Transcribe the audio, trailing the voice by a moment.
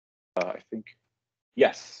I think,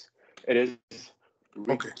 yes, it is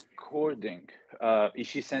Okay. recording.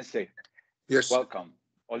 Ishii Sensei, Yes. welcome.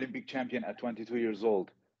 Olympic champion at 22 years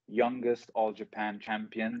old, youngest All Japan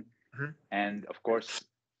champion, and of course,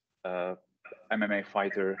 MMA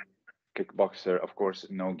fighter, kickboxer, of course,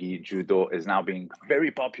 Nogi, Judo is now being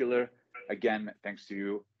very popular again, thanks to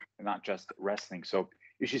you, not just wrestling. So,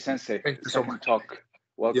 Ishii Sensei, Thank you it's so time to much. talk.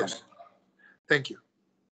 Welcome. Yes. Thank you.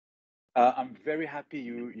 I'm very happy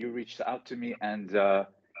you reached out to me and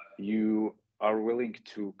you are willing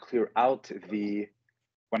to clear out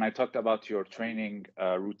when I talked about your training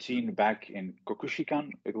routine back in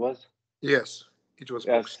Kokushikan, it was? Yes, it was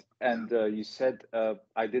Yes, boxing. and you said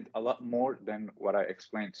I did a lot more than what I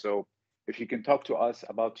explained. So if you can talk to us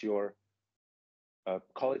about your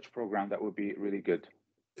college program, that would be really good.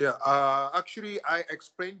 Yeah. Actually, I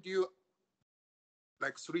explained to you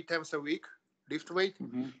like 3 times a week lift weight.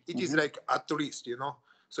 It is like at least, you know.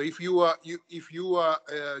 So if you are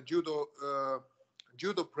a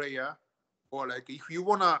judo player, or like if you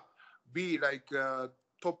wanna be like a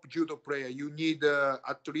top judo player, you need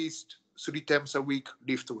at least 3 times a week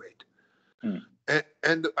lift weight.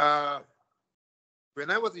 And when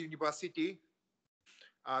I was in university,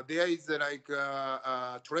 there is like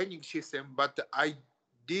a training system, but I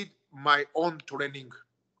did my own training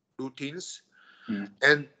routines.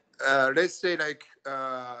 And let's say like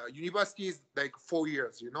university is like 4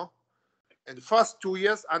 years, you know. And the first 2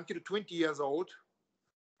 years until 20 years old,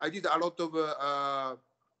 I did a lot of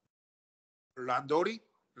randori,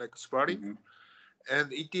 like sparring.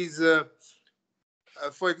 And it is,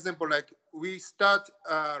 for example, like we start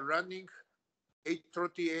running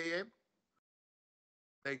 8:30 a.m.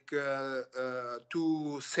 like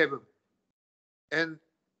to 7. And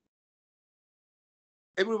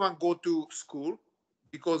everyone go to school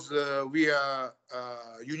because we are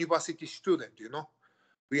university student, you know.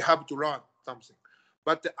 We have to learn something.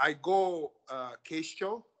 But I go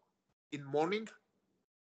Keisho in morning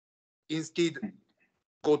instead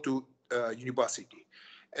go to university.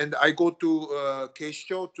 And I go to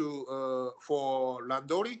Keisho for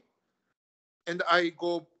Randori, and I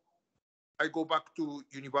go back to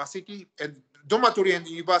university. And dormitory and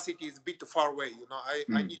university is a bit far away, you know.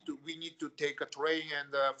 We need to take a train,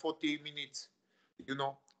 and 40 minutes, you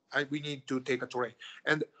know. We need to take a train.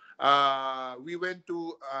 And I went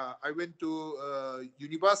to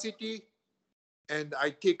university, and I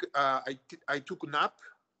took a nap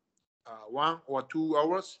 1 or 2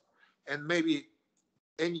 hours, and maybe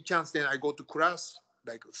any chance then I go to class,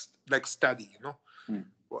 like study, you know,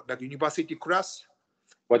 like university class.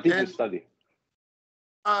 What did you study?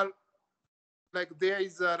 Like there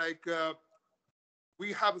is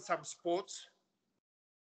we have some sports.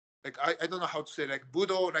 Like I don't know how to say, like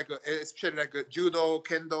Budo, like especially like Judo,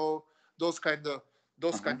 Kendo, those kind of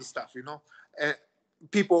stuff, you know. And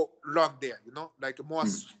people learn there, you know, like more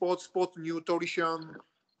sport nutrition,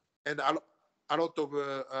 and a lot of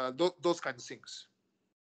those kind of things.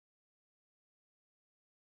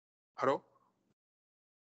 Hello?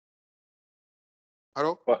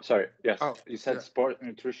 Hello? Oh, sorry. Yes. Oh, You said sport,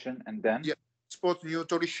 nutrition, and then? Yeah, sport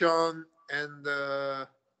nutrition and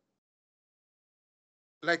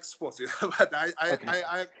like sports, you know. But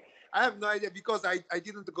I have no idea because I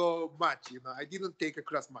didn't go much, you know. I didn't take a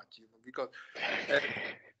class much, you know, because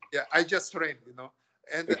I just trained, you know.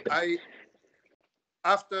 And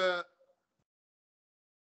after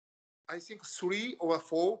I think 3 or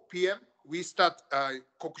 4 p.m. we start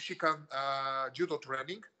Kokushikan judo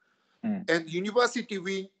training. And university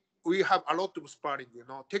we have a lot of sparring, you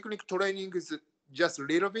know. Technical training is just a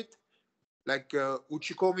little bit, like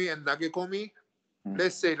uchikomi and nagekomi.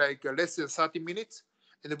 Let's say like less than 30 minutes.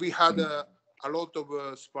 And we had a lot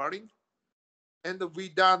of sparring. And we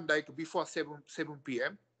done like before 7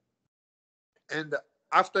 p.m. And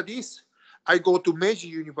after this, I go to Meiji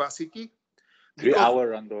University. 3-hour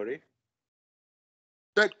randori?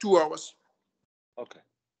 Like 2 hours. Okay.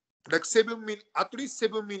 Like 7 minutes, at least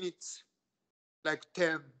 7 minutes, like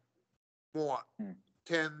 10 more,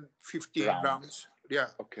 10, 15 rounds. Yeah.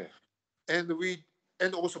 Okay. And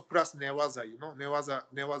also plus Newaza, you know, Newaza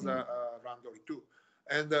randori too.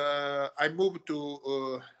 And I moved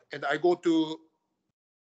to, and I go to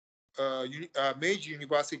Meiji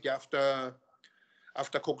University after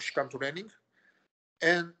Kokushikan training.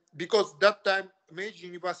 And because that time Meiji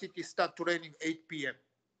University start training 8 p.m.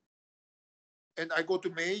 And I go to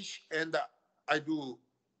Meiji and I do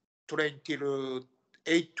train till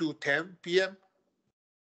 8 to 10 p.m.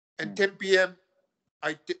 And 10 p.m.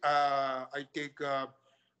 I take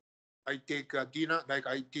dinner, like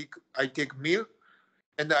I take meal,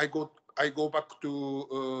 and I go I go back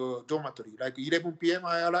to dormitory. Like 11 p.m.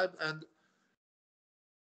 I arrive and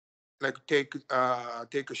like take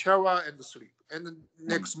a shower and sleep. And then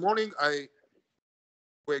next morning I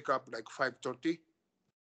wake up like 5:30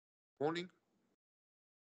 morning.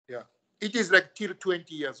 Yeah, it is like till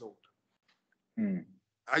 20 years old.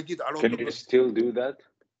 I did a lot. Can you still do that?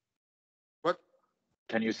 What?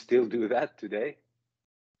 Can you still do that today?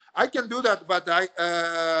 I can do that, but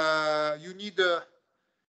you need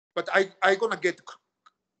but I gonna get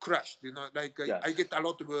crushed, you know, like Yes. I get a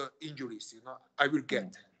lot of injuries, you know, I will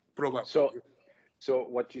get probably. So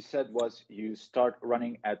what you said was you start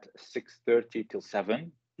running at 6:30 till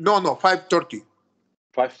 7? No, 5:30.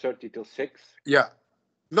 5:30 till 6? Yeah.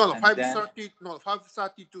 No, And 5:30,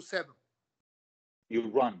 5:30 to 7. You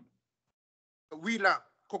run? We run,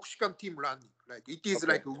 Kokushikan team running. Like it is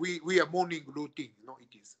like we are morning routine, you know,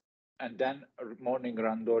 it is. And then morning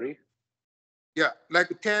randori? Yeah,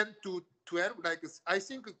 like 10 to 12. Like I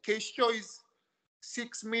think Keisho is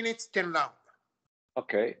 6 minutes, 10 round.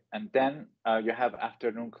 Okay, and then you have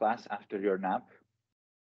afternoon class after your nap?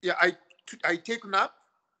 Yeah, I take nap,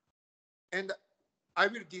 and I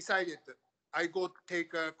will decide it. I go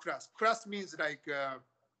take a class. Class means like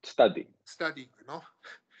studying, you know.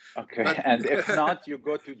 Okay, but, and if not, you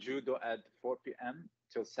go to Judo at 4 p.m.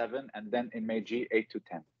 till 7, and then in Meiji 8 to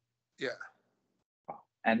 10. Yeah.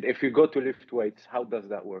 And if you go to lift weights, how does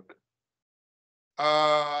that work?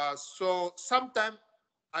 So sometimes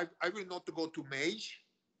I will not go to Meiji.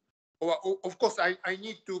 Or of course I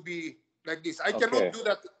need to be like this. I cannot do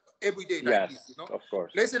that every day like this, you know. Of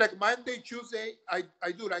course. Let's say like Monday, Tuesday,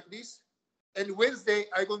 I do like this, and Wednesday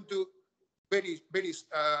I going to very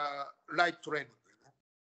light training.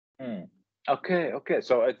 You know? Okay.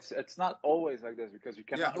 So it's not always like this because you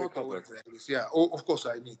cannot not recover. Always like this. Yeah, of course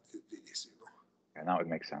I need this. You know. Okay, now it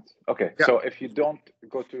makes sense. Okay, so if you don't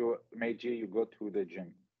go to Meiji, you go to the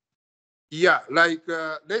gym. Yeah, like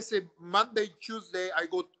let's say Monday, Tuesday,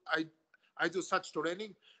 I do such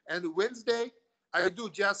training, and Wednesday I do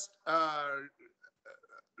just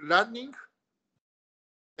running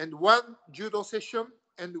and one judo session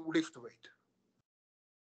and lift weight.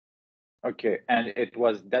 Okay, and it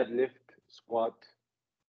was deadlift, squat.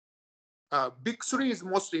 Big three is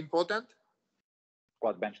most important.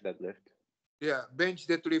 Squat, bench, deadlift. Yeah, bench,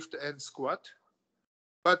 deadlift, and squat.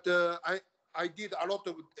 But I did a lot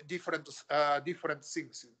of different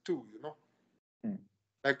things too. You know,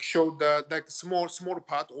 like show the like small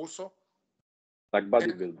part also. Like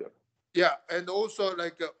bodybuilder. Yeah, and also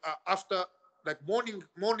like after like morning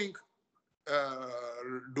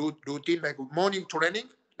routine, like morning training,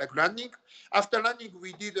 like running. After running,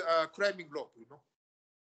 we did climbing rope. You know.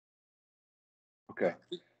 Okay.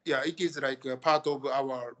 Yeah, it is like a part of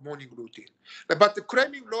our morning routine. But the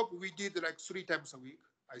climbing rope we did like 3 times a week,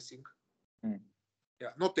 I think.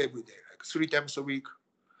 Yeah, not every day, like 3 times a week.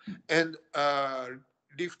 And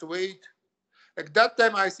lift weight, like that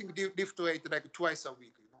time I think lift weight like twice a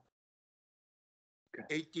week, you know.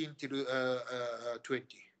 Okay. 18 till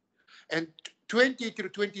 20. And 20 till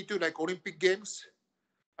 22, like Olympic Games,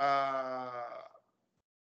 I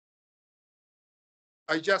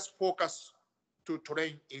just focus to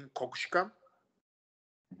train in Kokushikan.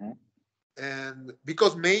 And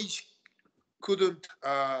because Meiji couldn't,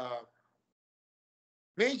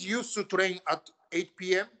 Meiji used to train at 8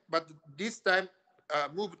 p.m., but this time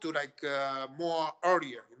moved to like more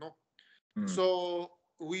earlier, you know. So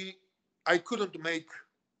I couldn't make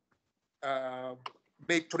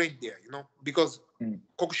train there, you know, because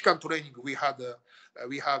Kokushikan training we have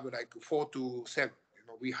like 4 to 7, you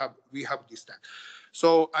know, we have this time.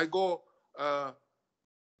 So I go.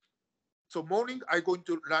 So morning I go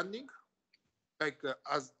into running, like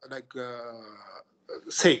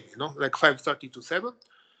same, you know, like 5:30 to 7,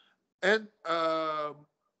 and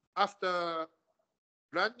after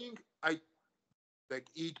running I like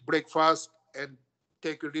eat breakfast and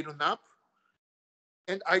take a little nap,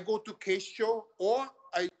 and I go to Keisho, or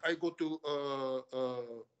I go to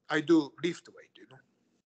I do lift weight, you know.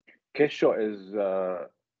 Keisho is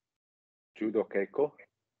Judo Keiko?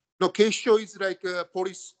 No, Keisho is like a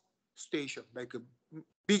police station, like a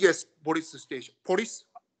biggest police station. Police?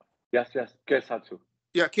 Yes. Keisatsu.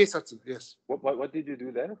 Yeah, Keisatsu, yes. What did you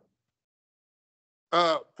do there?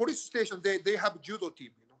 Police station, they have judo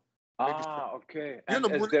team, you know. Okay. You and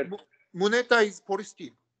know, Muneta is police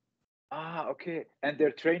team. Okay. And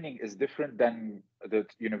their training is different than the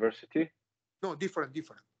university? No, different.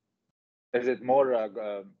 Is it more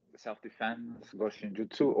self-defense,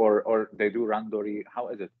 Goshinjutsu, or they do randori? How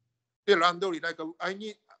is it? Yeah, randori. Like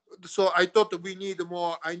so I thought we need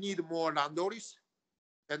more. I need more randoris,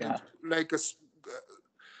 and like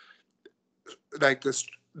like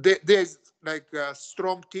there's like a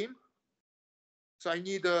strong team, so I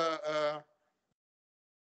need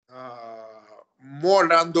more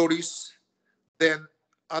randoris than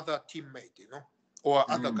other teammate, or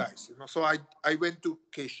other guys, So I went to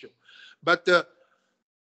Keisho, but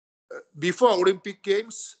before Olympic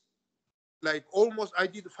Games, like almost I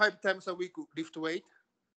did 5 times a week lift weight.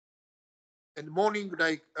 And morning,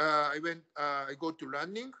 like I go to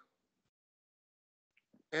running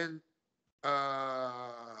and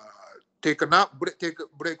take a nap, take a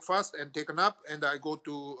breakfast and take a nap, and I go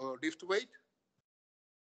to lift weight.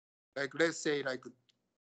 Like let's say like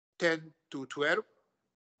 10 to 12,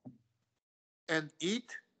 and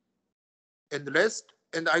eat and rest,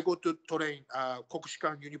 and I go to train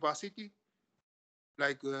Kokushikan University,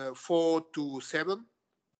 like 4 to 7,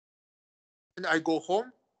 and I go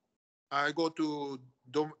home. I go to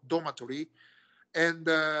dormitory, and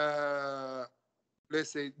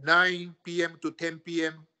let's say 9 p.m. to 10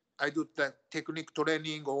 p.m. I do the technique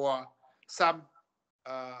training or some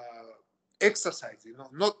exercise,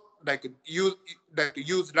 not like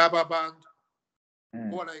use rubber band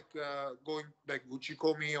or like going like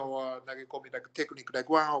uchikomi or nagekomi, like technique like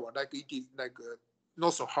 1 hour, like it is like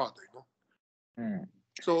not so hard,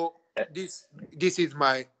 So this is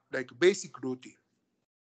my like basic routine.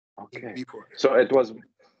 Okay. Before. So it was,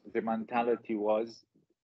 the mentality was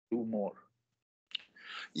do more.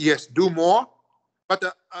 Yes, do more, but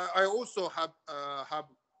I also have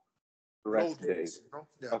Rest days.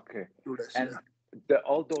 Yeah. Okay. Rest, and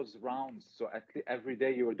all those rounds, so every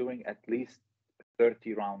day you were doing at least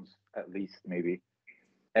 30 rounds, at least maybe.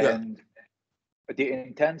 And the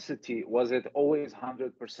intensity, was it always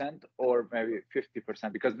 100% or maybe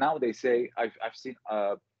 50%? Because now they say, I've seen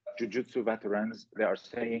jiu-jitsu veterans, they are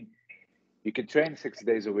saying you can train 6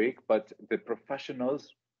 days a week, but the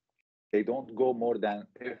professionals, they don't go more than,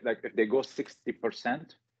 if they go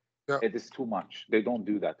 60%, it is too much. They don't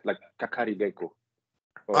do that, like Kakari Geico.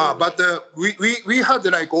 But we had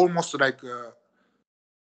like almost like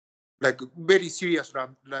very serious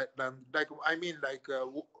run, like I mean like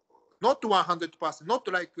not 100%, not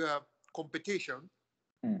like competition,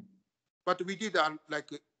 but we did like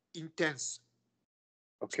intense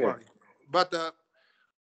sparring. But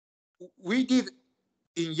we did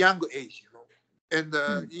in young age, and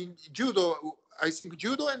in judo, I think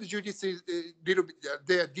judo and jiu-jitsu is a little bit,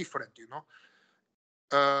 they are different,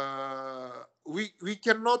 we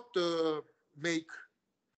cannot make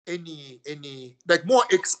any like more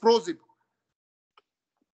explosive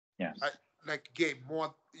like game,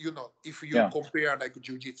 more, if you compare like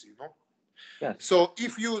jiu-jitsu, So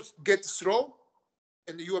if you get slow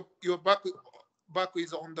and your back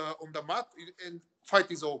is on the mat, and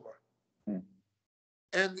fight is over.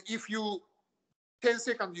 And if you 10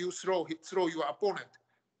 seconds you throw your opponent,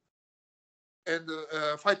 and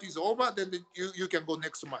fight is over, then you can go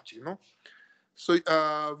next match, So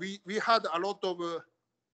we had a lot of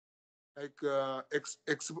like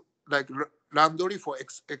randori for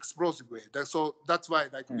explosive way. So that's why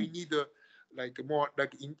like we need like more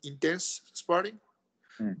like intense sparring.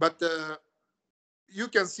 But you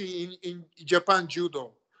can see in Japan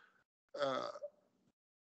judo,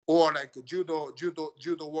 or like judo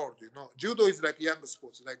world, judo is like young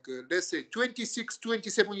sports, like let's say 26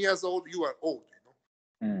 27 years old, you are old,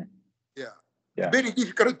 It's very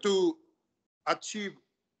difficult to achieve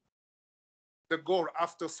the goal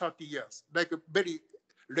after 30 years, like very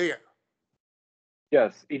rare.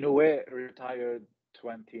 Yes, Inoue retired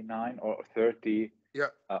 29 or 30.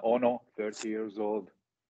 Ono 30 years old.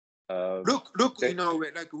 Look,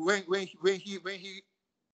 Inoue, like when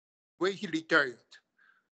he retired,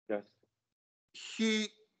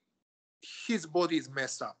 his body is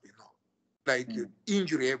messed up, like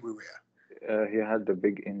injury everywhere. He had the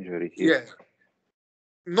big injury here.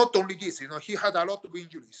 Not only this, he had a lot of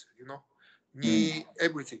injuries, knee,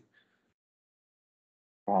 everything.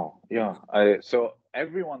 Wow. So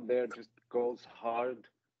everyone there just goes hard,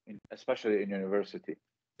 especially in university.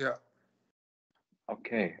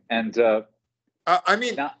 Okay. And I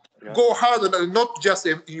mean, go hard, not just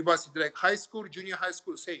in university, like high school, junior high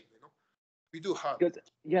school, same, we do hard.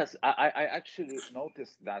 Yes, I actually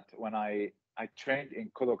noticed that when I trained in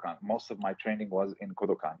Kodokan. Most of my training was in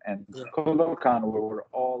Kodokan. And Kodokan, we were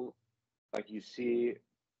all, like, you see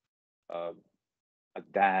a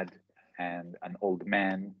dad and an old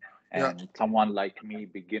man and someone like me,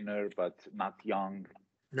 beginner but not young.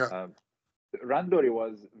 Randori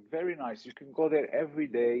was very nice. You can go there every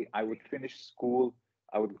day. I would finish school,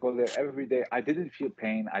 I would go there every day. I didn't feel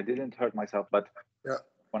pain, I didn't hurt myself. But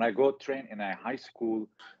when I go train in a high school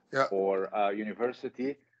or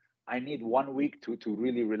university, I need 1 week to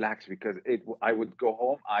really relax because I would go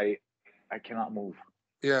home, I cannot move.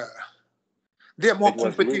 Yeah, they are more It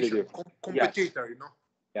was really competition, different. Yes, competitor, you know.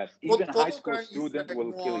 yes. Even high school Kodokan is student like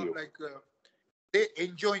will kill more you. like they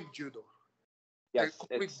enjoying judo. Like Yes,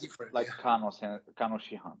 completely it's different. like Kano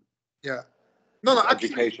Shihan. Yeah. No, no, It's actually,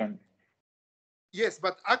 education. yes,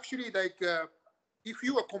 but actually, like if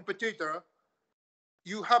you are competitor,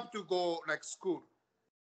 you have to go like school,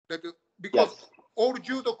 like because Yes. all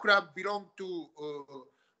judo club belong to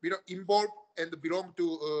involve and belong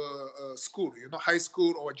to school, you know, high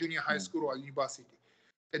school or junior high Mm. school or university,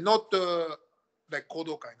 and not like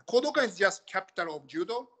Kodokan. Kodokan is just capital of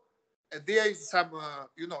judo, and there is some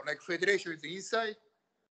you know, like federation is inside.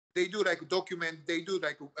 They do like document, they do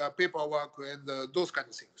like paperwork and those kind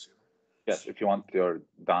of things. You know? Yes, if you want your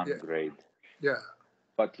Yeah, downgrade. yeah,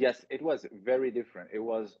 But yes, it was very different. It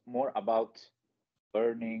was more about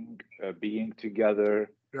learning, being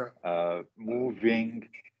together, yeah, moving,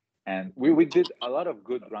 and we did a lot of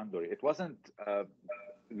good randori. It wasn't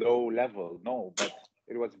low level, no, but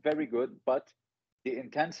it was very good. But the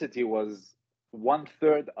intensity was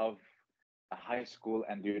 1/3 of a high school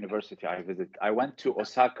and the university I visited. I went to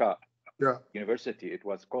Osaka yeah, University. It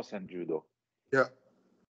was Kosen Judo, yeah,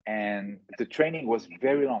 and the training was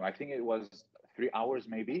very long. I think it was 3 hours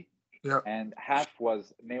maybe, yeah, and half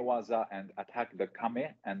was newaza and attack the kame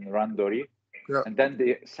and randori, yeah, and then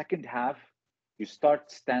the second half you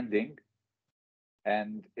start standing,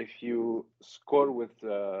 and if you score with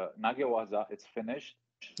nagewaza, it's finished,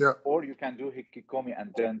 yeah, or you can do hikikomi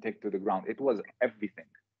and then take to the ground. It was everything.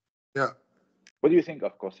 yeah. What do you think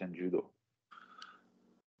of Kosen Judo?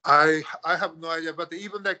 I have no idea, but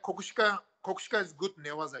even like Kokushika is good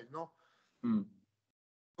newaza, you know. Hmm.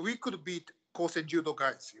 We could beat Kosen judo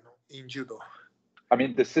guys, you know, in judo. I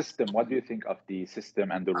mean, the system. What do you think of the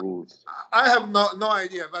system and the rules? I have no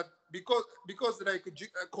idea, but because like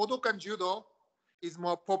Kodokan judo is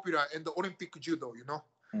more popular in the Olympic judo, you know.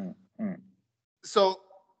 Hmm. Hmm. So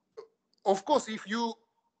of course, if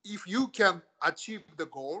you can achieve the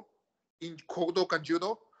goal in Kodokan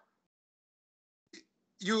judo,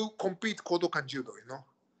 you compete Kodokan judo, you know.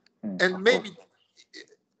 Hmm. And Of maybe course.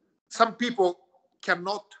 some people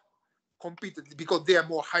cannot compete because they are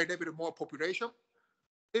more high level, more population.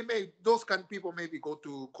 Those kind of people maybe go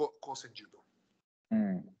to Kosen judo.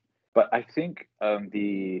 Hmm. But I think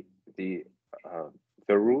the uh,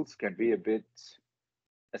 the rules can be a bit.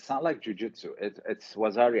 It's not like jujitsu. It's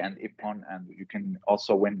wazari and ippon, and you can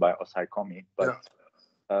also win by osaikomi. But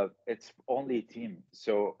Yeah, it's only team.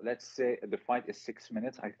 So let's say the fight is 6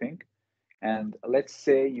 minutes, I think, and let's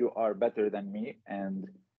say you are better than me, and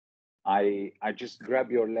I just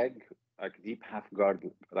grab your leg like deep half guard,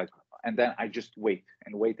 like, and then I just wait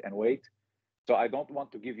and wait and wait. So I don't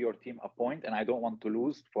want to give your team a point, and I don't want to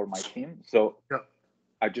lose for my team. So yeah.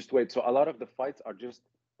 I just wait. So a lot of the fights are just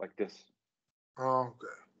like this. Oh,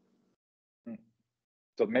 okay. Mm.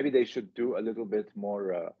 So maybe they should do a little bit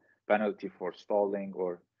more penalty for stalling,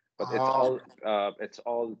 or but Oh, it's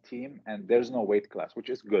all team, and there's no weight class, which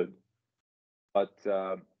is good. But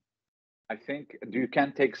I think you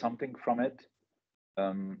can take something from it.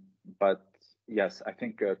 Um, but yes, I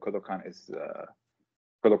think Kodokan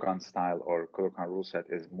style or Kodokan rule set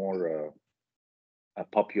is more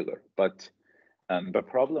popular. But the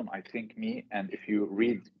problem, I think, and if you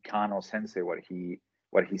read Kano Sensei, what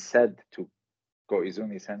he said to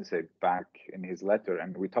Koizumi Sensei back in his letter,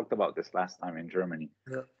 and we talked about this last time in Germany.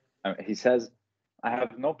 yeah, He says, "I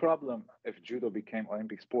have no problem if judo became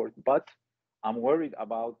Olympic sport, but I'm worried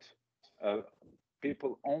about uh,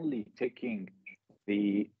 people only taking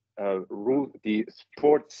the the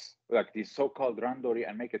sports, like the so-called randori,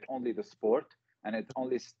 and make it only the sport, and it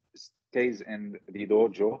only stays in the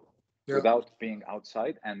dojo yeah, without being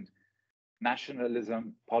outside, and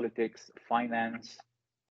nationalism, politics, finance,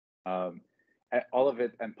 um, all of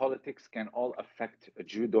it, and politics can all affect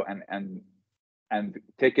judo and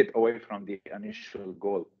take it away from the initial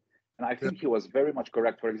goal." And I think yeah. he was very much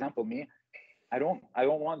correct. For example, me, I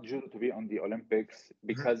don't want judo to be on the Olympics Mhm.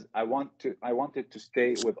 because I want it to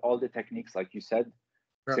stay with all the techniques, like you said,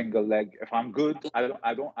 Yeah, single leg. If I'm good,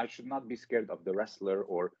 I should not be scared of the wrestler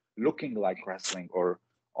or looking like wrestling or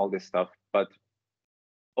all this stuff. But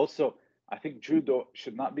also, I think judo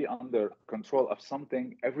should not be under control of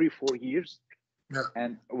something every 4 years, yeah,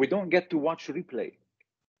 and we don't get to watch replay.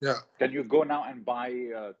 yeah. Can you go now and buy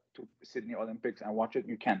to Sydney Olympics and watch it?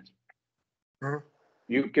 You can't. Mhm.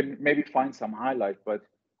 You can maybe find some highlight, but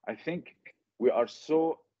I think we are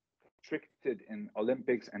so restricted in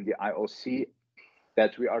Olympics and the IOC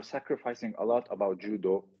that we are sacrificing a lot about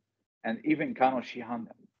judo. And even Kano Shihan,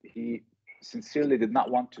 he sincerely did not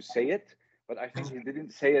want to say it, but I think he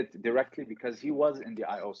didn't say it directly because he was in the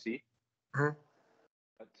IOC.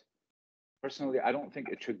 But personally, I don't think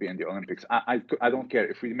it should be in the Olympics. I don't care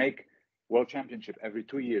if we make World Championship every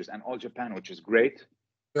 2 years and All Japan, which is great.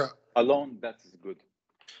 Yeah. Alone, that's good.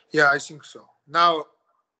 Yeah, I think so. Now,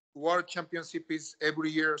 World Championship is every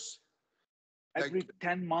years. Every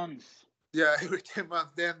 10 months. Yeah, every 10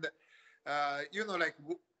 months. Then,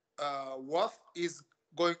 what is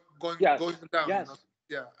going down. Yes.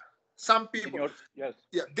 Yeah. Some people. Yes.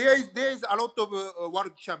 Yeah, there is a lot of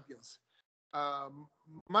world champions.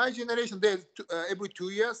 My generation, there's every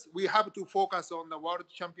 2 years we have to focus on the world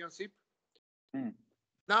championship.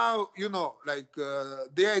 Now,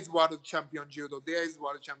 there is world champion judo, there is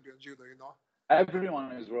world champion judo.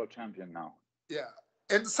 Everyone is world champion now. Yeah,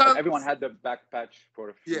 and everyone had the back patch for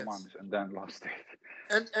a few months and then lost it.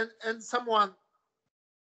 And someone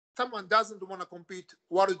doesn't want to compete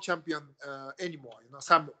world champion anymore.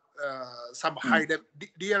 Some high level,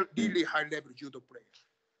 really high level judo players,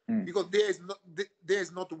 because there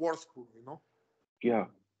is not worthful. Yeah.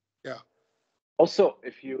 Yeah. Also,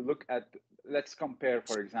 if you look at, let's compare,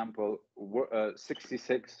 for example,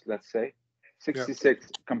 66. Let's say 66. Yeah.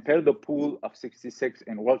 Compare the pool of 66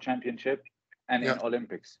 in World Championship and in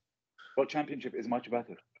Olympics. World Championship is much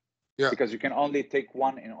better. Yeah. Because you can only take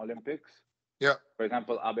one in Olympics. Yeah. For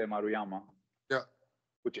example, Abe Maruyama. Yeah.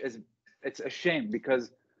 It's a shame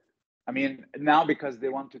because, I mean, now because they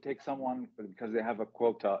want to take someone because they have a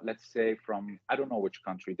quota, let's say from, I don't know which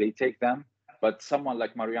country, they take them, but someone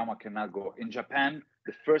like Maruyama cannot go. In Japan,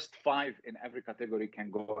 the first 5 in every category can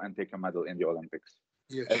go and take a medal in the Olympics.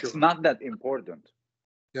 Yeah, it's not that important.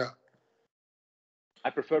 Yeah. I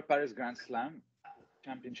prefer Paris Grand Slam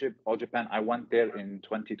Championship, All Japan. I went there in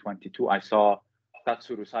 2022. I saw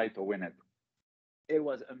Tatsuro Saito win it. It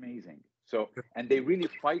was amazing. So, and they really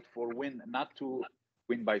fight for win, not to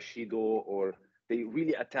win by Shido, or they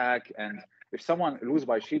really attack. And if someone lose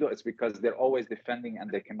by Shido, it's because they're always defending and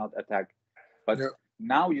they cannot attack. But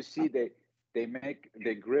now you see they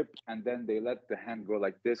grip and then they let the hand go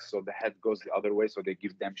like this, so the head goes the other way, so they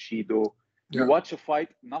give them Shido. You watch a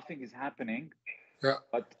fight, nothing is happening. Yeah.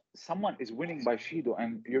 But someone is winning by Shido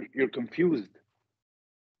and you're confused.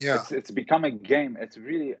 Yeah. It's become a game. It's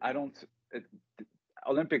really,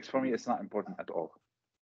 Olympics for me, it's not important at all.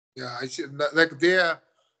 Yeah, I see. Like they're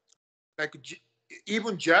like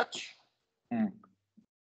even judge,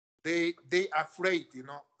 they afraid,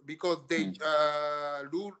 because they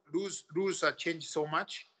rules are changed so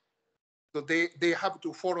much, so they have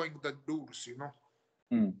to following the rules,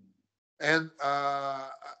 and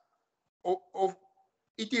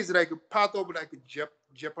it is like part of like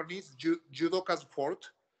Japanese judoka's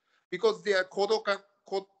fault, because their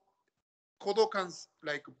Kodokan's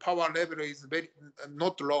like power level is very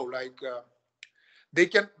not low. Like they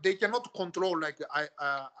cannot control like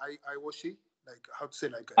IOC, like how to say,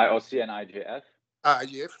 like IOC and IJF.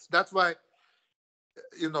 IJF. That's why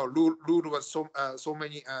rule was so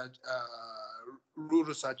many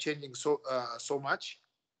rules are changing so much,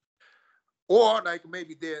 or like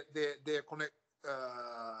maybe they're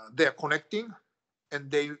connecting, and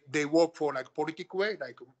they work for like political way,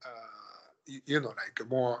 like like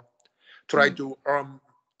more try to earn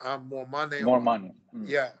more money. Money.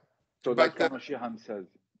 Yeah. So like Kanoshihan says,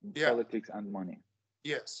 politics and money.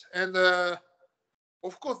 Yes. And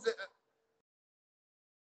of course, the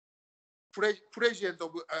president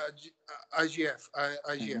of IGF,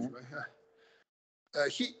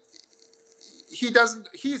 he doesn't,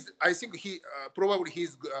 I think probably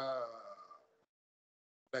he's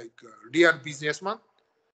like a real businessman,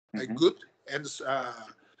 like good and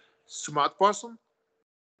smart person,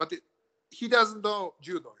 but he doesn't know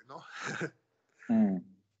judo,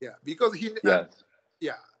 Yeah, because he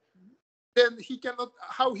then he cannot,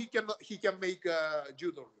 how he can make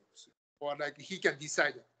judo rules, or like he can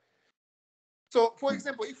decide it. So for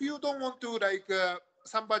example, if you don't want to like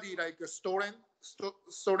somebody like a stolen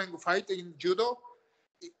fight in judo,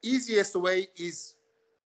 easiest way is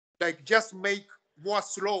like just make more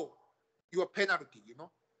slow your penalty,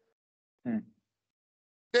 Then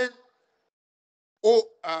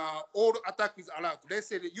all attack is allowed. Let's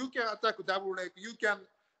say that you can attack double leg, you can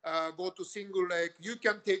go to single leg, you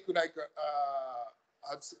can take like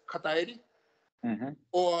kataeri,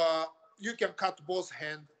 or you can cut both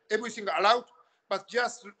hands. Everything allowed, but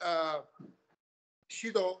just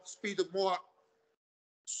Shido speed more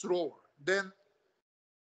slower. Then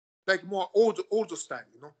like more old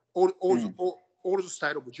style, old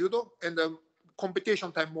style of judo, and the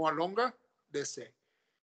competition time more longer, let's say.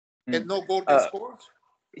 And no golden scores.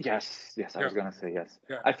 Yes, yes, I Yeah, was gonna say yes.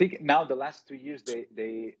 yeah. I think now the last 2 years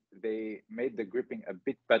they made the gripping a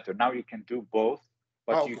bit better. Now you can do both,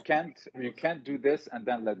 but Okay. you can't do this and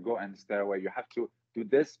then let go and stay away. You have to do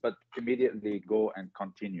this, but immediately go and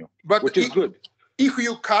continue, But which is good. if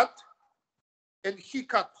you cut and he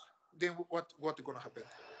cut, then what gonna happen?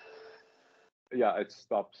 Yeah, it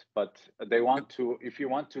stops. But they want to, if you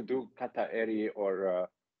want to do kata eri or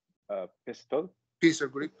pistol, Piece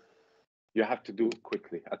of grip. you have to do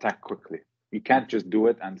quickly, attack quickly. You can't just do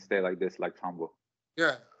it and stay like this, like Sambo.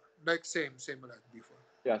 Yeah, like same like before.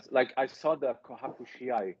 Yes, like I saw the Kohaku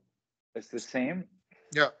Shiai. It's the same,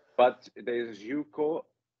 Yeah. but there is Yuko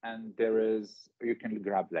and there is you can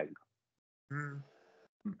grab leg. Mm.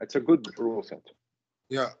 It's a good rule set.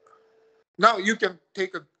 Yeah. Now you can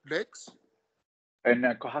take a legs. And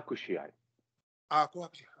Kohaku Shiai.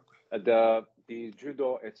 Kohaku. The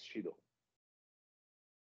judo it's Shido.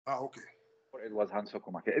 Okay. Or it was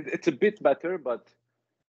Hansoku Make. It's a bit better, but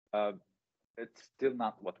it's still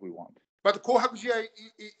not what we want. But Kohaku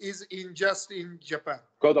is just in Japan.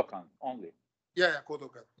 Kodokan only. Yeah,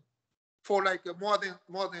 Kodokan. For like more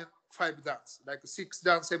than 5 downs, like 6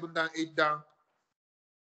 down, 7 down, 8 down.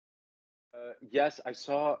 Yes, I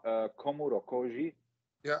saw Komuro Koji.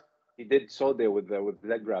 Yeah. He did so there with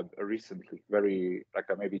leg grab recently, very like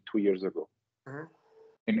maybe 2 years ago. Mm-hmm.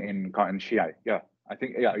 In Shiai. Yeah, I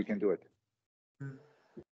think you can do it. Mm.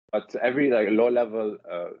 But every like low level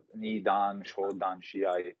knee dan, shodan,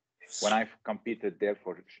 Shiai, when I competed there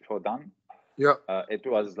for shodan, Yeah. it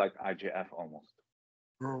was like IJF almost.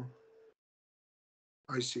 Oh.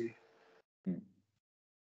 I see.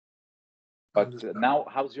 But now,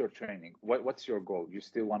 how's your training? What's your goal? You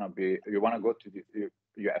still want to you want to go to the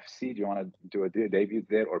UFC? Do you want to do a debut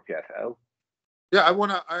there or PFL? Yeah, I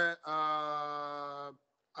want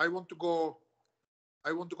to go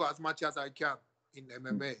as much as I can in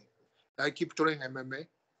MMA. I keep training MMA.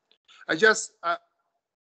 I just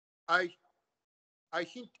I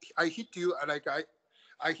hit you like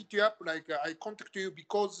I hit you up like I contact you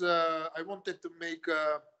because I wanted to make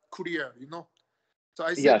a career, So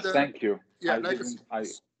I said yes, thank you. Yeah, like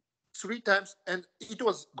 3 times, and it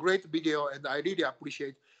was great video, and I really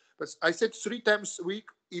appreciate. But I said 3 times a week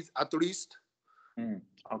is at least.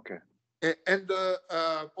 Okay. And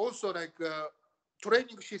also like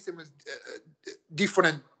training system is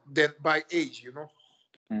different than by age,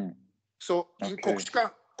 So in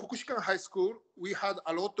Kokushikan High School, we had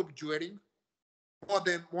a lot of drilling, more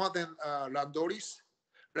than randoris,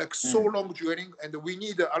 like so long drilling, and we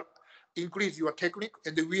need to increase your technique,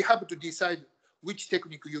 and we have to decide which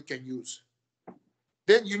technique you can use.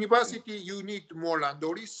 Then university, you need more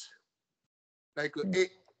randoris, like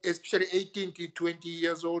especially 18 to 20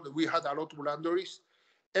 years old, we had a lot of randoris.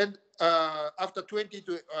 And after 20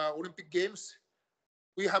 to Olympic Games,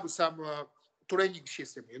 we have some training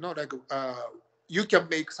system, like you can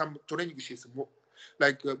make some training system,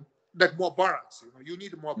 like more balance. You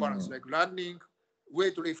need more balance, like running,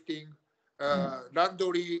 weightlifting,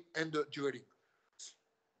 randori, and drilling.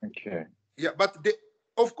 Okay. Yeah, but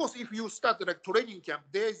of course, if you start like training camp,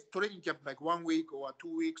 there's training camp like 1 week or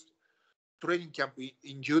 2 weeks training camp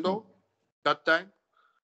in judo. That time,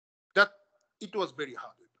 that it was very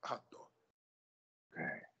hard though.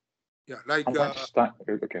 Okay. Yeah, like how much time?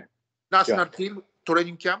 Okay. National team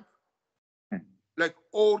training camp, like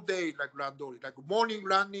all day, like randori, like morning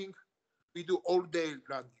running, we do all day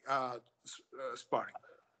running, sparring.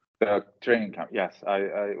 The training camp, yes,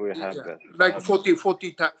 we had that. Like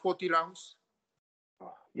 40 rounds.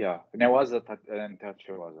 Yeah, Newaza and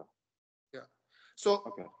Tachiwaza. Yeah.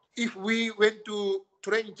 So if we went to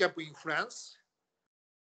training camp in France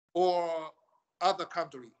or other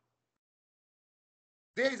country,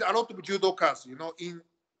 there is a lot of judokas, in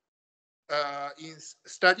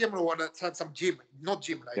stadium or some gym, not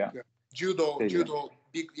gym, like judo,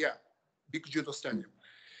 big judo stadium.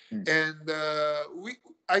 And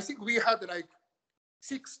I think we had like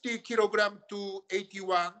 60 kilogram to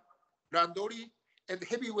 81 randori, and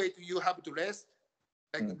heavyweight you have to rest,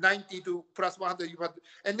 like 90 to plus 100 you have to,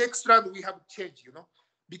 and next round we have to change,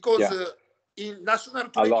 because in national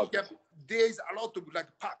training camp there is a lot of like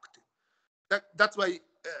packed. That's why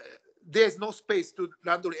there's no space to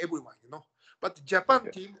randori everyone, But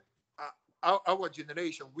Japan team, our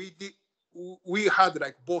generation, we had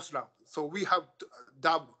like both rounds, so we have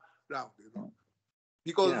double round,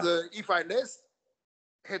 because if I rest,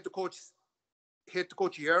 head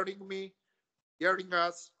coach yelling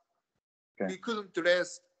us. We couldn't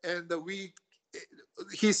rest, and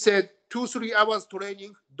he said 2-3 hours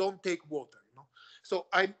training, don't take water, So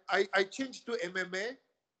I changed to MMA.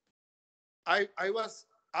 I was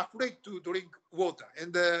afraid to drink water.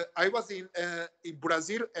 And I was in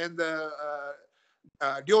Brazil, and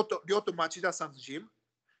Ryoto Machida-san's gym.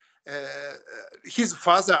 His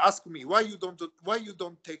father asked me, why you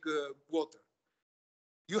don't take water?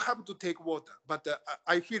 You have to take water, but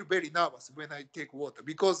I feel very nervous when I take water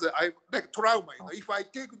because I like trauma. You know? If I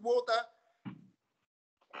take water,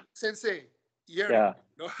 sensei, Yeah.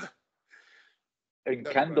 You know? In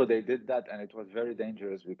That's Kendo, right. they did that, and it was very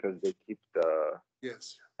dangerous because they keep the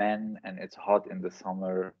Yes. men, and it's hot in the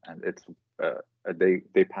summer, and it's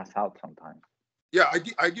they pass out sometimes. Yeah,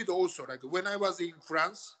 I did also. Like when I was in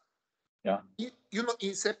France. Yeah. You know,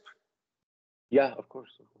 INSEP. Yeah, of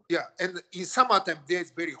course. Yeah, and in summertime there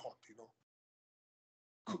it's very hot. You know,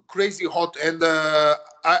 crazy hot, and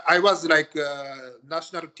I was like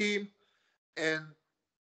national team, and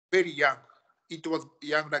very young. It was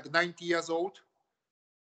young, like 90 years old,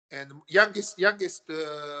 and youngest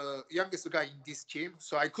guy in this team.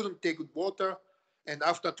 So I couldn't take water, and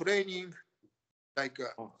after training, like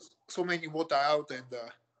so many water out, and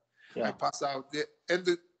I pass out. And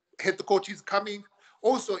the head coach is coming.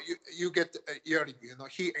 Also, you get yelling. You know,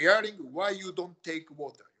 he yelling, why you don't take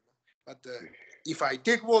water? You know? But if I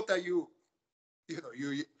take water, you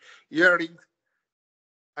yelling.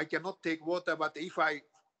 I cannot take water, but if I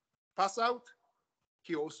pass out,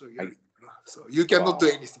 he also yelling. So you cannot do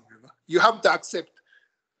anything. You know, you have to accept.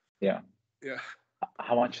 Yeah. Yeah.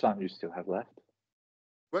 How much time do you still have left?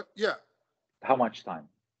 But yeah. How much time?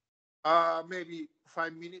 Maybe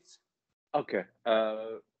 5 minutes. Okay.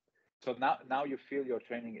 So now you feel your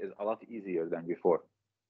training is a lot easier than before.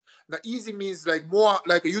 The easy means like more,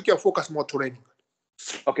 like you can focus more training.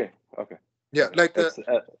 Okay. Yeah, like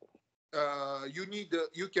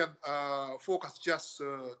you can focus just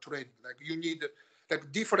training. Like you need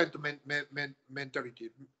like different mentality,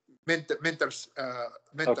 mentors.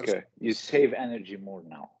 Okay, you save energy more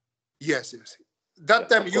now. Yes. That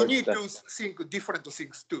time you need to think different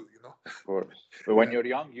things too. You know. Of course, but when you're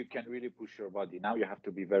young, you can really push your body. Now you have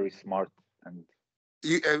to be very smart and.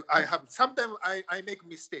 I have sometimes I make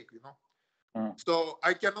mistake. You know. So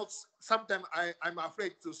I cannot. Sometimes I'm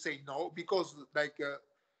afraid to say no because like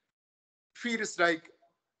feels like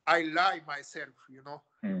I lie myself, you know.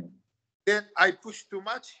 Then I push too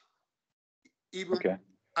much. Even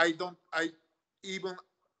I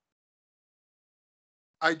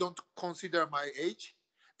don't consider my age.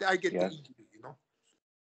 Then I get the injury, you know.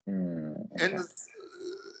 And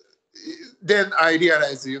then I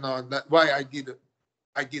realize, you know, that why I did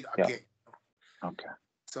again. Okay.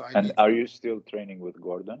 So are you still training with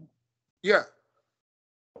Gordon? Yeah.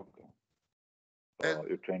 Okay. So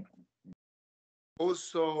you're training.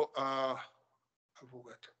 Also, I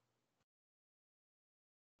forgot.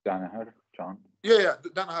 Danaher, John. Yeah,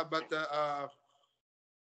 Danaher, but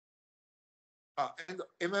and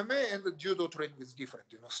MMA and the judo training is different.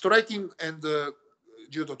 You know, striking and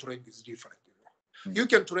judo training is different. You know, you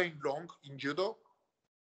can train long in judo,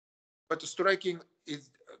 but striking is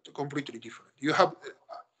completely different.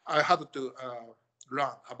 I had to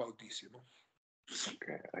learn about this. You know.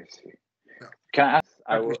 Okay, I see. Yeah. Can I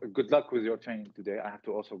ask? Good luck with your training today. I have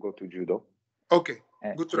to also go to judo. Okay.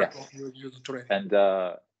 Good luck on your judo training. And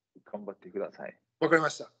頑張ってください。わかりま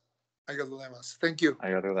した。ありがとうございます。Thank you. あ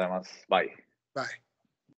りがとうございます。Bye. Bye.